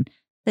information.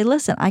 Say,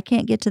 listen, I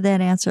can't get to that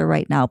answer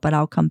right now, but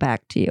I'll come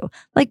back to you.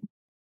 Like,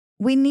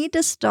 we need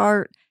to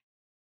start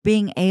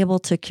being able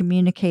to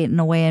communicate in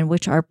a way in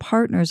which our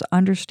partners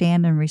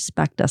understand and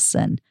respect us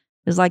in.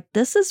 It's like,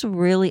 this is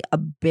really a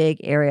big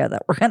area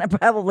that we're going to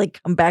probably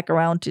come back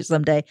around to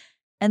someday.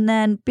 And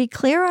then be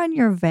clear on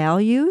your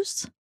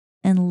values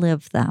and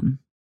live them.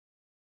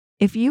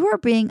 If you are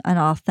being an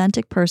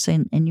authentic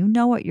person and you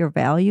know what your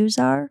values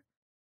are,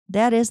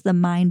 that is the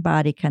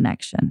mind-body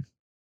connection.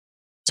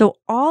 So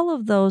all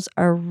of those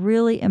are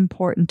really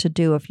important to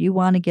do if you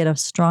want to get a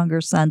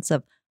stronger sense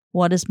of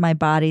what is my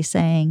body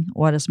saying,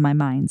 what is my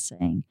mind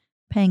saying,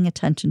 paying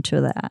attention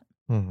to that.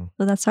 Mm-hmm.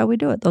 So that's how we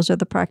do it. Those are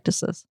the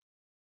practices.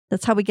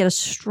 That's how we get a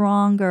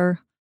stronger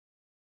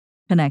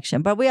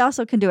connection. But we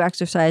also can do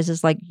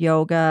exercises like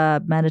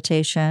yoga,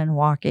 meditation,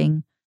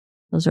 walking.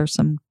 Those are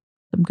some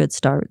good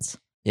starts.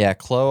 Yeah,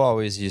 Chloe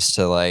always used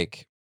to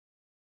like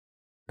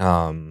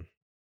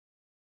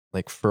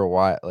for a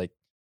while, like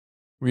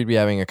we'd be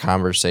having a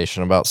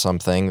conversation about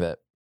something that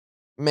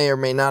may or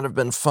may not have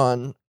been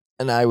fun,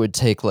 and I would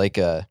take like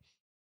a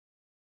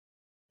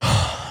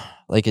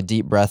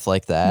deep breath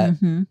like that,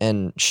 Mhm.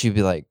 and she'd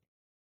be like,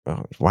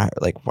 "Oh, why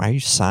are you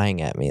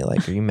sighing at me?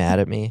 Like, are you mad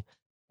at me?"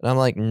 And I'm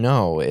like,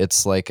 "No,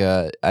 it's like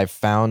I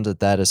found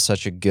that is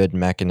such a good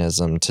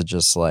mechanism to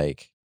just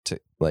like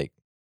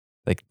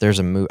there's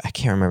a movie, I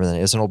can't remember the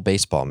name. It's an old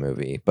baseball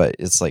movie, but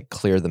it's like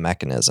Clear the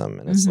Mechanism,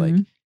 and it's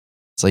Mhm.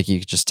 like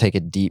you just take a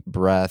deep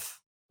breath,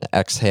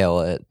 exhale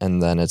it,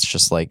 and then it's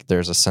just like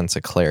there's a sense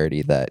of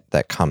clarity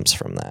that comes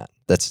from that.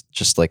 That's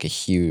just like a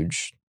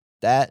huge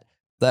that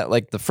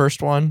like the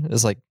first one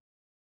is like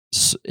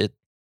it.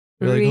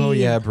 You're like, oh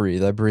yeah,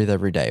 breathe. I breathe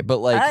every day, but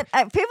like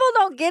people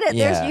don't get it.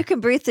 Yeah. You can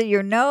breathe through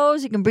your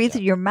nose. You can breathe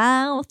through your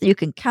mouth. You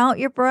can count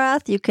your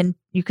breath. You can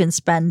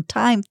spend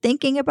time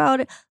thinking about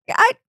it.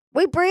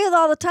 We breathe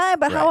all the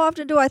time, but how Right.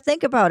 often do I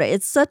think about it?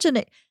 It's such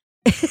an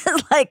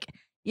like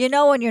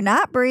when you're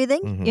not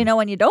breathing. Mhm.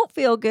 When you don't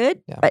feel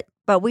good. Yeah.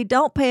 But we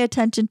don't pay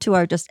attention to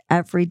our just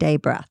everyday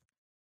breath.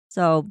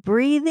 So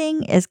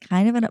breathing is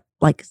kind of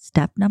like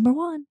step number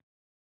 1,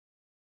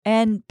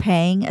 and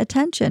paying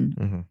attention.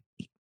 Mhm.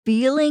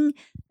 Feeling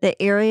the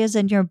areas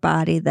in your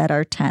body that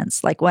are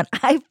tense. Like when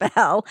I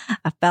fell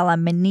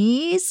on my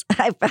knees.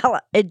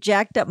 It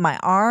jacked up my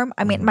arm.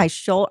 I mean, Mhm. my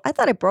shoulder. I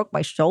thought I broke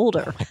my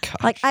shoulder. Oh my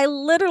gosh. Like I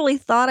literally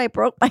thought I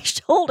broke my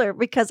shoulder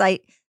because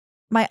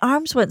my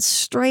arms went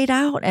straight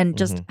out and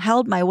just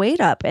held my weight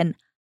up. And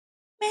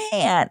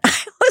man,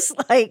 I was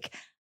like,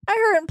 I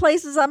hurt in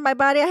places on my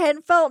body I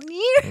hadn't felt in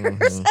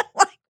years. Mhm. I'm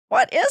like,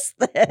 what is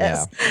this?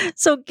 Yeah.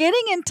 So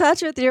getting in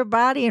touch with your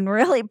body and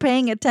really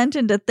paying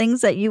attention to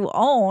things that you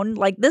own,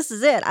 like this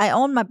is it. I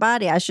own my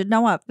body. I should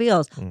know how it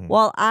feels. Mhm.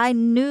 Well, I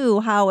knew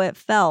how it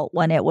felt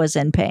when it was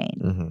in pain.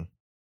 Mhm.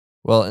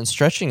 Well, and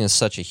stretching is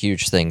such a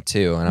huge thing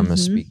too, and I'm going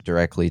to Mhm. speak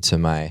directly to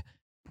my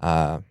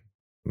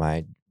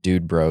my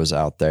dude bros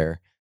out there.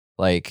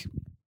 Like,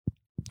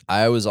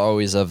 I was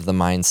always of the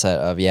mindset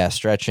of, yeah,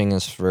 stretching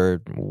is for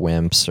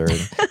wimps, or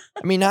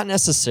I mean, not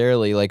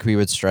necessarily. Like, we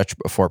would stretch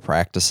before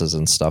practices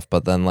and stuff,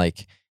 but then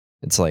like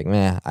it's like,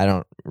 man, I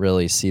don't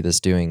really see this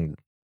doing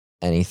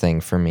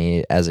anything for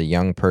me as a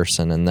young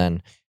person. And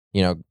then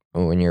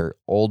when you're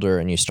older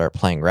and you start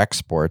playing rec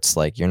sports,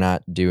 like you're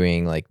not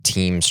doing like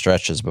team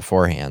stretches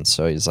beforehand.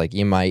 So he's like,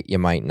 you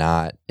might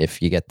not,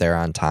 if you get there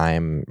on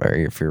time, or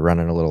if you're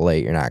running a little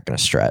late, you're not going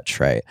to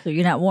stretch, right? So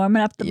you're not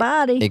warming up the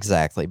body.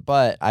 Exactly.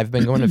 But I've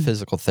been going to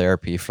physical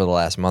therapy for the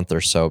last month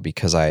or so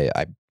because I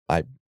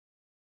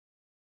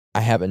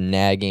have a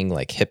nagging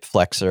like hip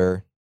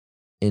flexor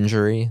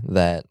injury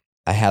that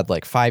I had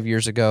like 5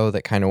 years ago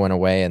that kind of went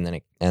away, and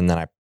then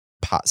I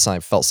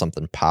felt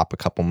something pop a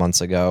couple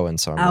months ago, and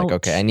so I'm like,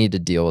 okay, I need to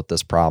deal with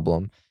this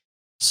problem.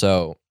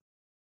 So,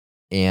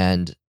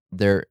 and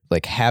they're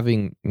like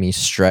having me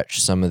stretch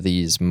some of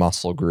these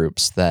muscle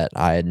groups that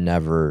I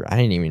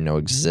didn't even know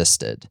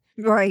existed.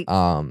 Right.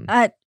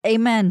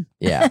 Amen.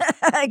 Yeah.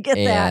 I get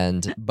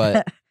that.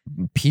 But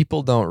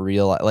people don't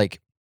realize,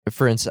 like,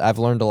 for instance, I've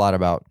learned a lot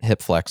about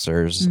hip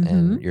flexors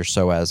and your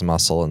psoas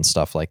muscle and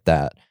stuff like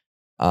that.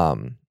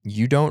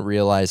 You don't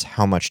realize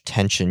how much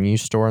tension you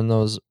store in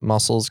those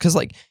muscles. Cause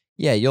like,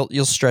 yeah,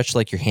 you'll stretch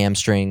like your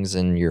hamstrings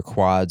and your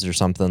quads or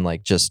something,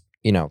 like just,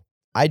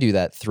 I do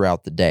that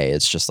throughout the day.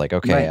 It's just like,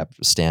 okay, I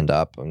stand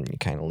up and you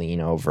kind of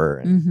lean over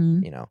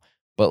and,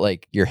 but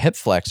like your hip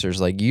flexors,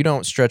 like you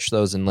don't stretch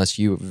those unless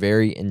you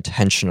very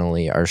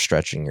intentionally are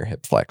stretching your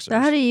hip flexors. So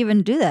how do you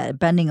even do that?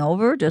 Bending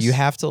over? You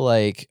have to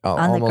like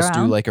almost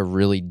do like a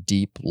really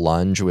deep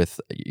lunge with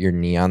your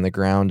knee on the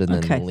ground and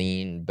then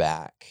lean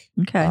back.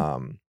 Okay.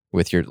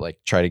 With your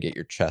try to get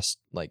your chest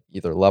like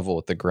either level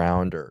with the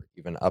ground or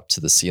even up to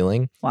the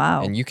ceiling.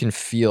 Wow. And you can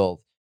feel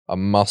a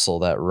muscle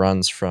that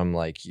runs from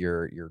like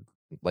your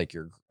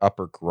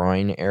upper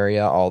groin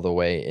area all the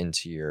way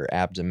into your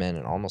abdomen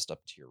and almost up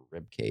to your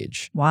rib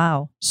cage.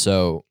 Wow.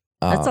 So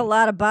that's a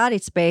lot of body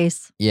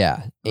space.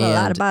 Yeah. A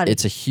lot of body.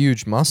 It's a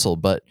huge muscle,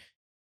 but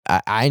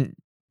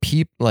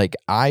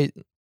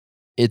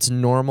it's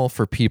normal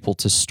for people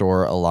to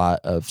store a lot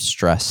of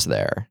stress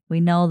there.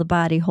 We know the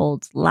body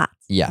holds lots.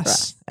 Yes. Of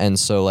stress. And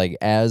so like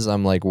as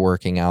I'm like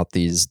working out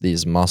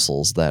these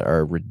muscles that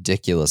are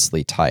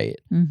ridiculously tight,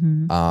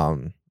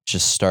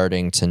 just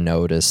starting to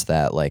notice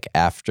that like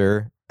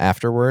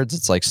afterwards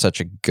it's like such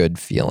a good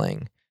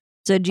feeling.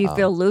 So do you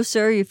feel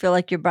looser? You feel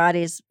like your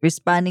body's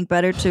responding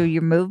better to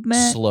your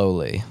movement?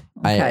 Slowly.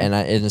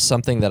 Okay. It is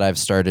something that I've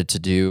started to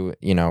do,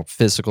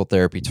 physical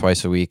therapy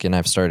twice a week, and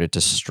I've started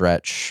to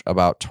stretch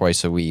about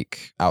twice a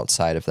week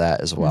outside of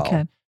that as well.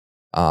 Okay.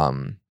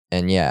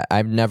 And yeah,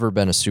 I've never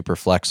been a super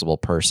flexible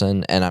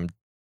person, and I'm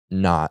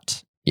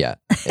not yet.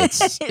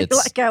 It's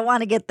like, I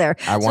want to get there.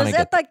 I want to is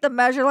that get. like the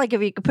measure, like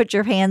if you could put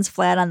your hands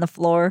flat on the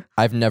floor?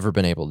 I've never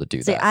been able to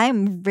do See, that.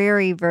 I'm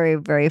very, very,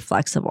 very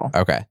flexible.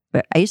 Okay.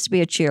 But I used to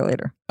be a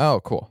cheerleader. Oh,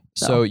 cool.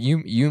 So, So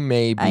you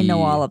may be I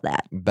know all of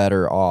that.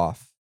 better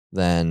off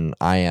than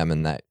I am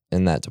in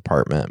that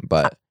department,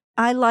 but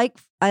I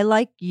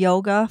like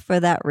yoga for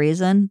that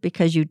reason,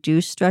 because you do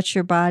stretch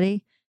your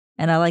body,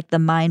 and I like the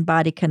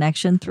mind-body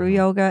connection through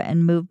yoga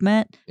and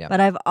movement. Yeah.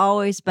 But I've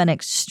always been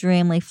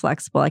extremely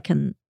flexible. I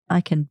can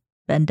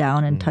bend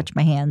down and touch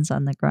my hands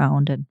on the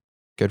ground, and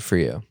good for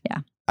you.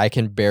 Yeah. I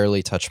can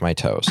barely touch my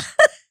toes.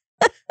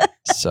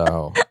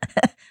 So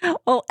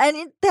well,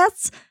 and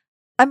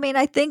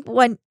I think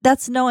when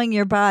that's knowing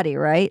your body,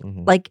 right?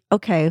 Mhm. Like,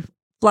 okay,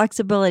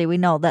 flexibility, we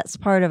know that's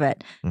part of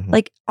it. Mhm.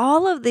 Like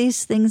all of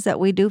these things that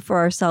we do for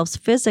ourselves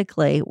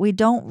physically, we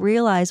don't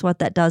realize what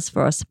that does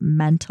for us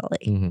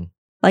mentally. Mhm.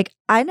 Like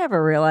I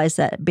never realized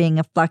that being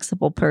a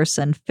flexible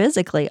person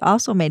physically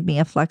also made me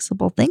a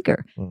flexible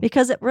thinker,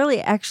 because it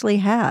really actually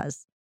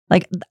has.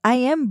 Like I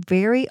am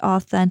very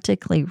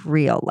authentically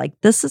real. Like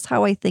this is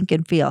how I think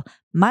and feel.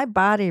 My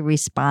body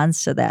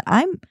responds to that.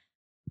 I'm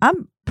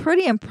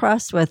pretty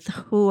impressed with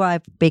who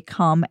I've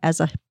become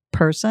as a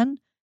person,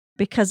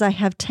 because I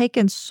have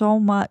taken so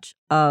much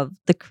of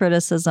the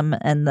criticism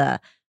and the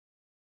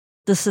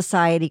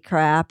society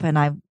crap, and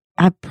I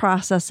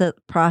process it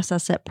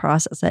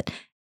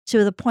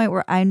to the point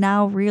where I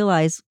now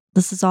realize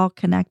this is all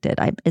connected.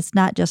 It's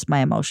not just my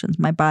emotions.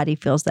 My body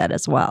feels that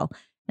as well.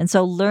 And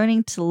so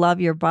learning to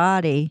love your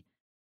body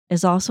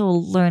is also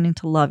learning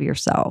to love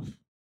yourself.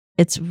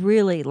 It's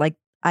really like,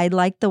 I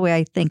like the way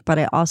I think, but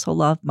I also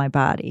love my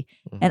body.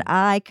 And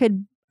I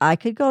could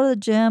go to the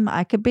gym,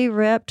 I could be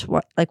ripped,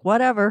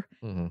 whatever,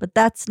 but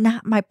that's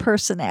not my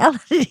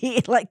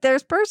personality. Like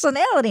there's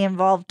personality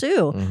involved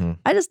too.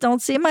 I just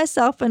don't see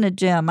myself in a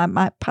gym.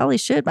 I probably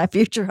should. My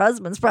future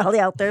husband's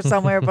probably out there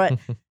somewhere, but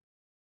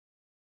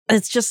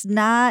it's just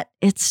not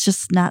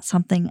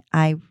something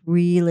I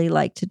really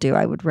like to do.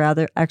 I would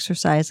rather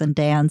exercise and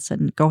dance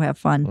and go have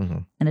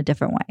fun in a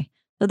different way.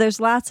 So there's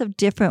lots of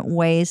different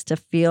ways to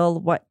feel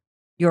what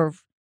you're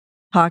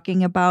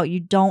talking about. You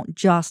don't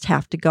just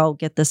have to go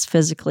get this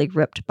physically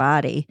ripped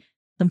body.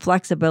 Some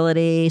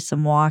flexibility,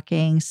 some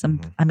walking,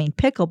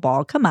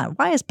 pickleball. Come on.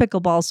 Why is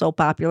pickleball so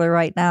popular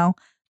right now?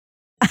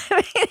 I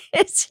mean,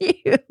 it's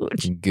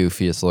huge.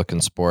 Goofiest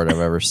looking sport I've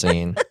ever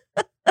seen.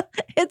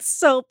 It's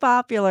so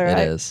popular. It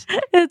is.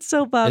 It's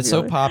so popular. It's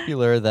so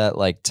popular that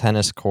like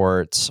tennis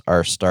courts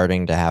are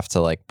starting to have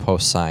to like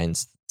post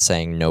signs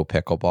saying no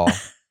pickleball.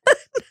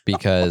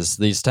 Because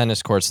these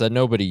tennis courts that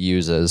nobody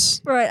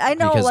uses, right? I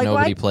know, because like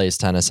nobody plays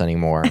tennis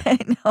anymore, I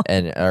know,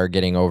 and are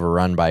getting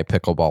overrun by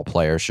pickleball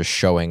players just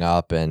showing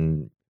up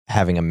and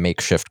having a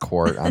makeshift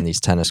court on these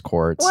tennis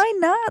courts. Why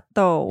not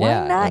though?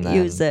 Why not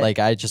use it? Like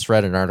I just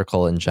read an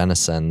article in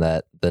Jennison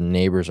that the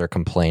neighbors are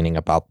complaining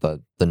about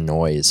the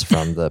noise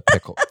from the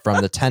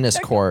from the tennis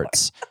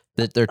courts.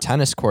 That they're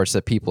tennis courts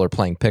that people are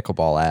playing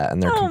pickleball at,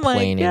 and they're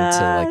complaining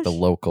to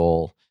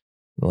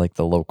like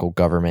the local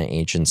government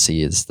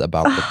agencies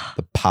about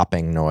the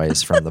popping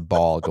noise from the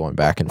ball going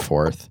back and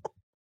forth.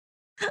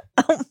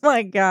 Oh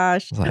my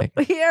gosh. Like,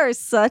 we are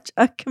such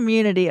a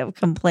community of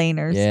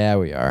complainers. Yeah,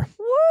 we are.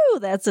 Woo,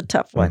 that's a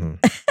tough one.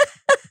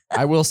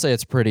 I will say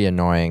it's pretty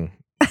annoying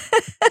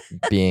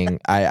being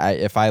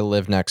if I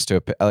live next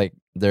to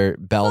their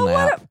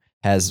Belknap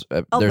has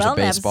there's Belknap's a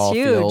baseball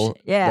huge. field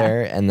Yeah.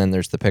 there, and then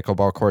there's the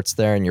pickleball courts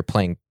there, and you're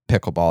playing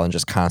pickleball and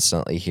just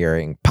constantly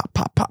hearing pop,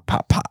 pop, pop,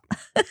 pop, pop.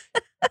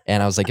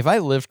 And I was like, if I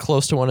lived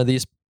close to one of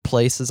these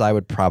places, I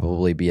would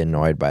probably be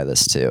annoyed by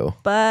this too.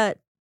 But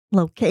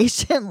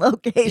location.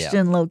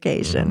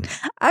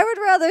 I would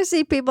rather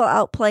see people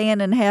out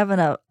playing and having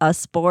a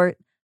sport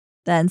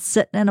than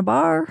sitting in a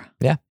bar.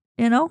 Yeah.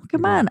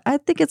 Come on. I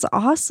think it's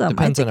awesome.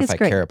 Depends I think on it's if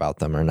great. I care about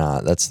them or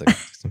not. That's the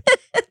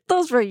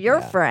Those were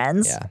your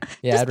friends.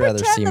 Yeah. Just I'd rather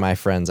pretend see that- my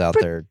friends out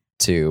there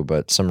too,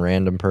 but some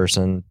random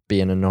person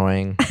being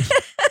annoying.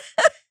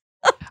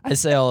 I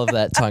say all of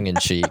that tongue in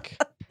cheek.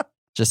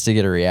 Just to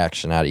get a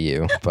reaction out of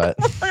you, but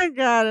Oh my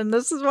God, and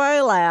this is why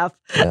I laugh.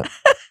 Yep.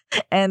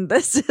 And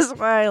this is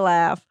why I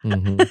laugh.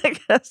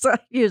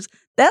 Because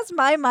that's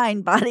my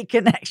mind-body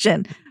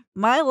connection.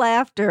 My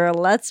laughter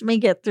lets me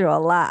get through a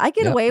lot. I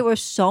get away with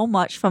so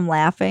much from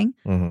laughing.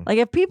 Like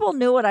if people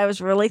knew what I was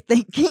really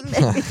thinking,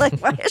 they'd be like,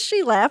 why is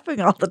she laughing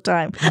all the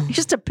time? I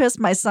used to piss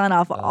my son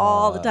off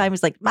all the time.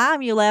 He's like,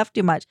 Mom, you laugh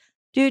too much.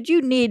 Dude,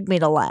 you need me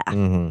to laugh.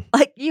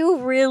 Like you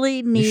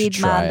really need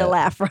Mom to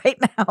laugh right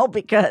now,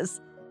 because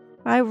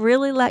if I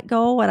really let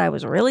go of what I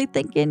was really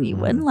thinking, you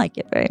wouldn't like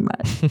it very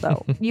much.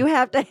 So you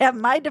have to have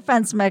my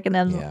defense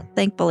mechanism,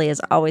 thankfully, has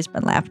always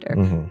been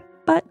laughter.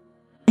 But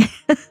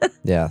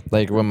yeah,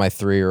 like when my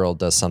 3-year-old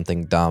does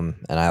something dumb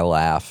and I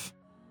laugh,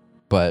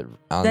 but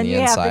on Then the you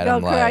have to inside, go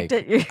I'm correct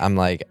like, it. I'm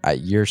like,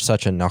 you're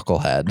such a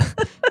knucklehead.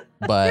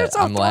 You're But so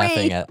I'm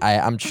laughing sweet.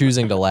 I'm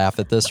choosing to laugh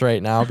at this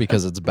right now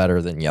because it's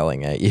better than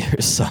yelling at you.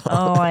 So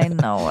Oh, I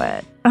know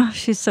it. Oh,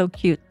 she's so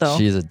cute, though.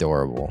 she's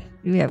adorable.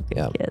 You have good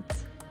Yep.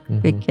 kids.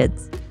 Mhm. Good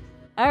kids.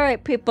 All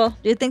right, people.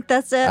 Do you think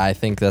that's it? I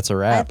think that's a I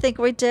wrap. think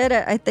we did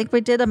it. I think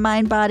we did a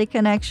mind-body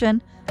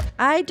connection.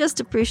 I just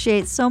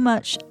appreciate so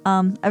much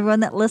everyone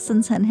that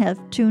listens and have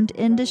tuned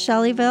into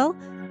Shelleyville.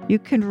 You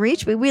can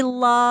reach me. We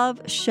love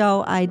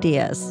show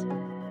ideas.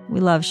 We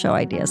love show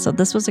ideas. So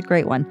this was a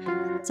great one.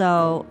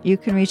 So you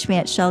can reach me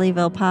at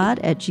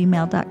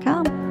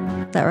shelleyvillepod@gmail.com.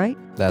 Is that right?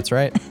 That's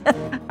right.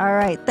 All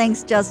right.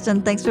 Thanks,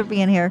 Justin. Thanks for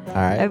being here. All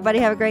right. Everybody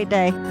have a great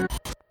day.